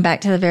like going back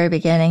to the very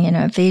beginning, you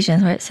know,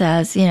 Ephesians, where it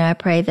says, you know, I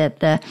pray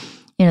that the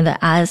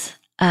eyes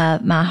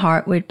of my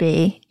heart would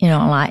be, you know,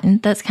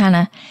 enlightened. That's kind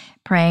of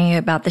praying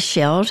about the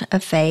shield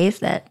of faith,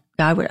 that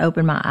God would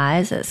open my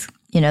eyes, as,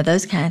 you know,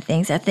 those kind of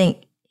things. I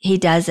think he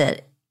does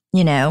it,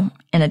 you know,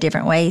 in a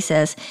different way. He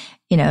says,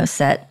 you know,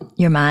 set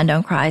your mind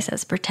on Christ,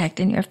 as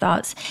protecting your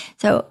thoughts.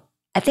 So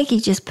I think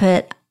he just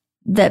put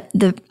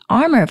the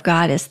armor of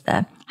God is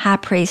the high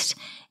priest,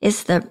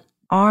 is the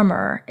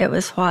armor. It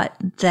was what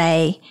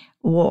they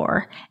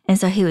wore. And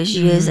so he was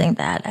using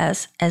that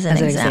as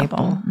an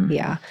example.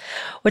 Yeah.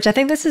 Which I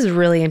think this is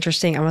really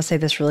interesting. I'm going to say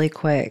this really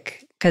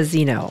quick because,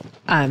 you know,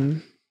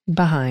 I'm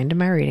behind in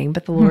my reading,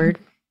 but the Lord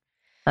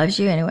loves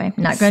you anyway.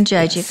 I'm not going to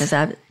judge you because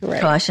I've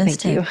Colossians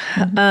 2.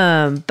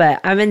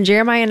 But I'm in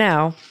Jeremiah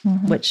now,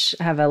 which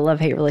I have a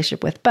love-hate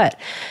relationship with. But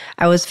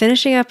I was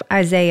finishing up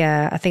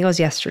Isaiah, I think it was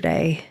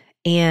yesterday,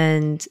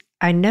 and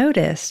I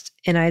noticed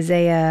in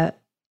Isaiah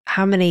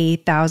how many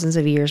thousands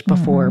of years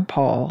before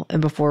Paul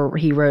and before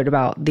he wrote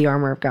about the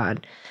armor of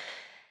God.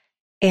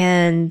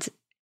 And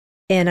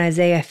in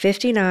Isaiah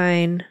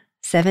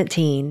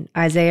 59:17,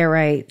 Isaiah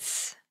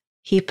writes,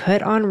 he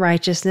put on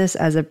righteousness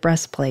as a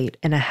breastplate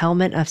and a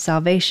helmet of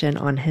salvation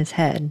on his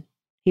head.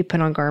 He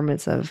put on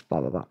garments of blah,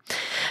 blah, blah.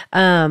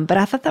 But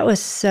I thought that was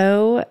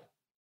so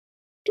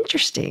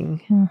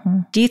interesting.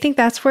 Do you think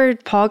that's where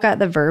Paul got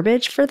the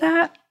verbiage for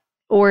that?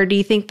 Or do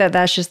you think that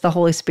that's just the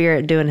Holy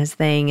Spirit doing his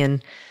thing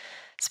and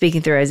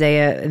speaking through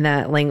Isaiah in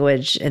that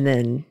language and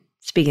then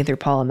speaking through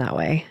Paul in that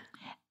way?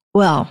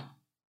 Well,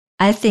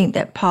 I think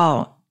that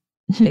Paul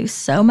knew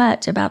so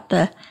much about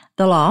the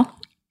law,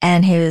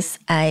 and he was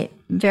he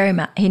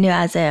knew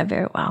Isaiah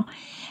very well.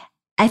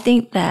 I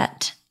think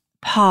that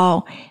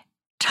Paul,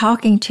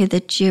 talking to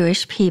the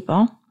Jewish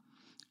people,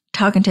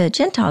 talking to the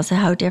Gentiles is a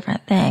whole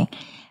different thing.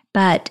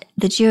 But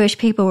the Jewish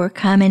people were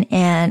coming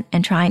in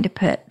and trying to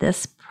put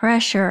this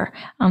pressure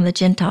on the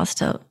Gentiles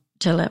to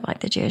live like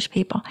the Jewish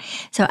people.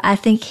 So I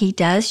think he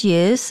does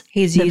use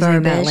He's the using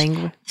that verbiage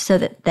language so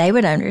that they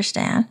would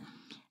understand.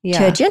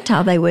 To a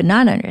Gentile, they would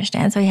not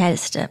understand. So he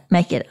has to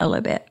make it a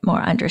little bit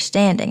more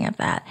understanding of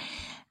that.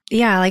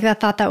 Yeah, like I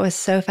thought that was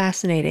so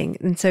fascinating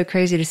and so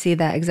crazy to see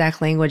that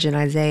exact language in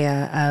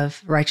Isaiah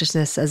of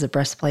righteousness as a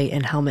breastplate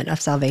and helmet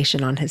of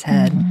salvation on his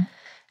head.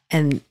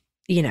 And,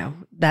 you know,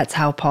 that's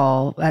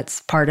how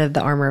that's part of the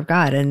armor of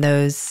God. And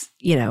those,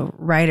 you know,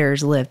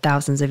 writers lived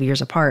thousands of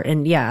years apart.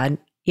 And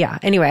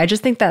anyway, I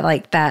just think that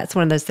like that's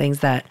one of those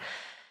things that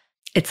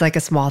it's like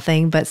a small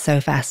thing, but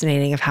so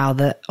fascinating of how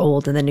the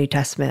Old and the New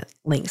Testament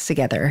links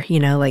together,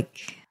 you know,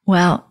 like.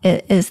 Well,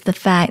 it is the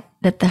fact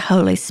that the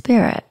Holy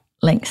Spirit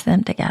links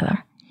them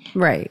together.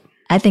 Right.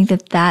 I think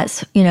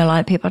that's, you know, a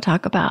lot of people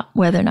talk about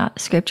whether or not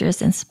scripture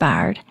is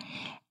inspired.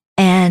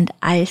 And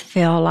I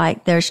feel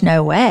like there's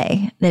no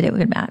way that it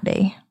would not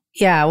be.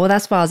 Yeah, well,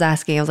 that's what I was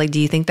asking. I was like, do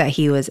you think that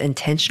he was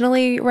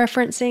intentionally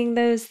referencing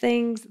those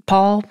things,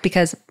 Paul?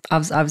 Because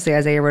obviously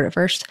Isaiah wrote it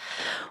first.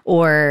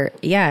 Or,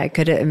 it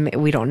could,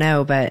 we don't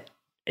know, but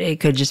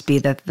it could just be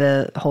that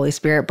the Holy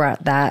Spirit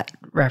brought that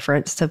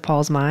reference to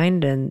Paul's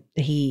mind and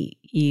he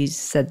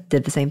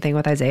did the same thing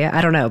with Isaiah.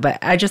 I don't know, but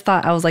I just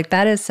thought, I was like,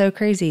 that is so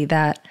crazy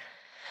that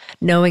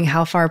knowing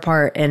how far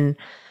apart, and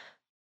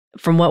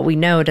from what we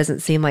know, it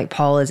doesn't seem like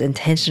Paul is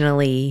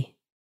intentionally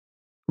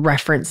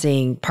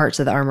referencing parts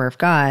of the armor of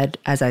God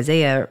as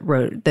Isaiah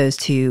wrote those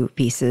two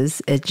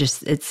pieces.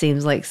 It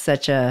seems like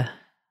such a,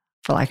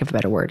 for lack of a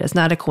better word, it's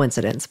not a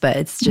coincidence, but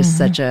it's just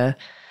such a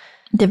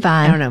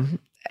divine. I don't know.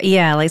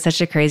 Yeah, like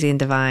such a crazy and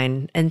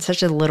divine and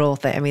such a little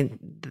thing. I mean,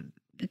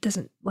 it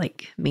doesn't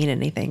like mean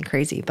anything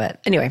crazy,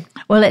 but anyway.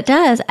 Well, it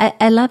does.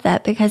 I love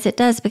that because it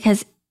does,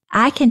 because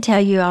I can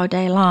tell you all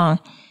day long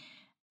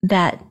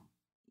that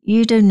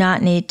you do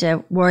not need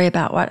to worry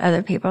about what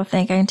other people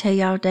think. I can tell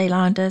you all day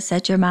long to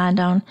set your mind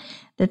on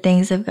the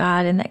things of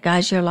God and that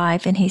God's your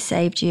life and He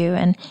saved you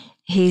and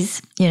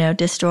He's,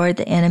 destroyed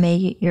the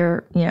enemy.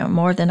 You're,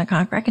 more than a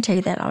conqueror. I can tell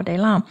you that all day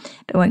long.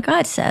 But when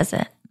God says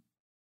it,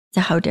 it's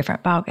a whole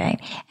different ballgame.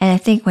 And I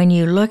think when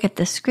you look at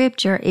the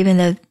scripture, even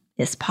though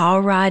it's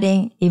Paul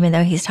writing, even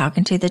though he's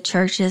talking to the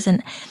churches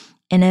in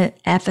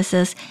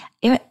Ephesus,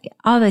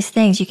 all those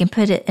things, you can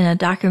put it in a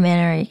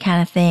documentary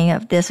kind of thing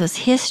of this was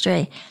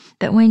history.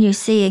 But when you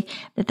see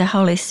that the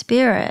Holy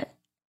Spirit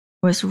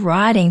was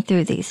writing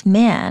through these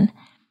men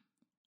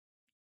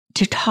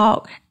to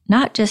talk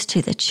not just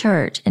to the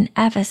church in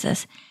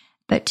Ephesus,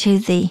 but to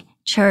the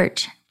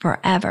church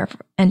forever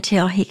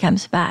until He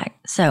comes back.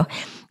 So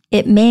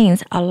it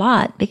means a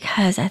lot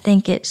because I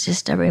think it's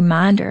just a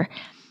reminder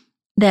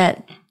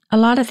that a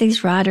lot of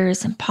these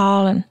writers, and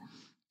Paul and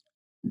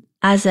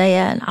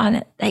Isaiah and on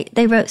it,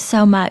 they wrote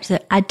so much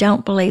that I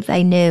don't believe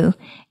they knew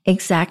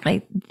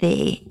exactly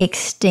the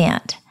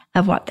extent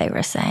of what they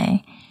were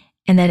saying,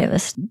 and that it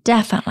was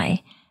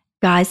definitely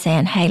God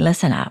saying, hey,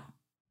 listen up.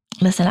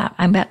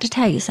 I'm about to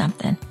tell you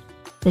something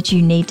that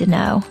you need to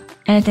know.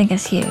 And I think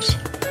it's huge.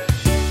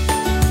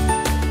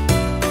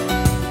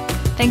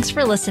 Thanks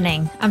for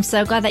listening. I'm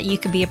so glad that you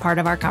could be a part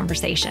of our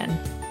conversation.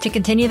 To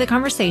continue the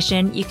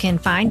conversation, you can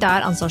find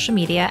Dot on social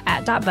media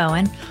at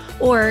 .bowen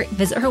or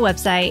visit her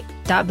website,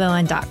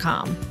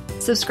 .bowen.com.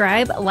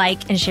 Subscribe,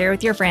 like, and share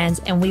with your friends,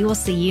 and we will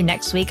see you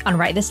next week on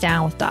Write This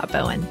Down with Dot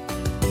Bowen.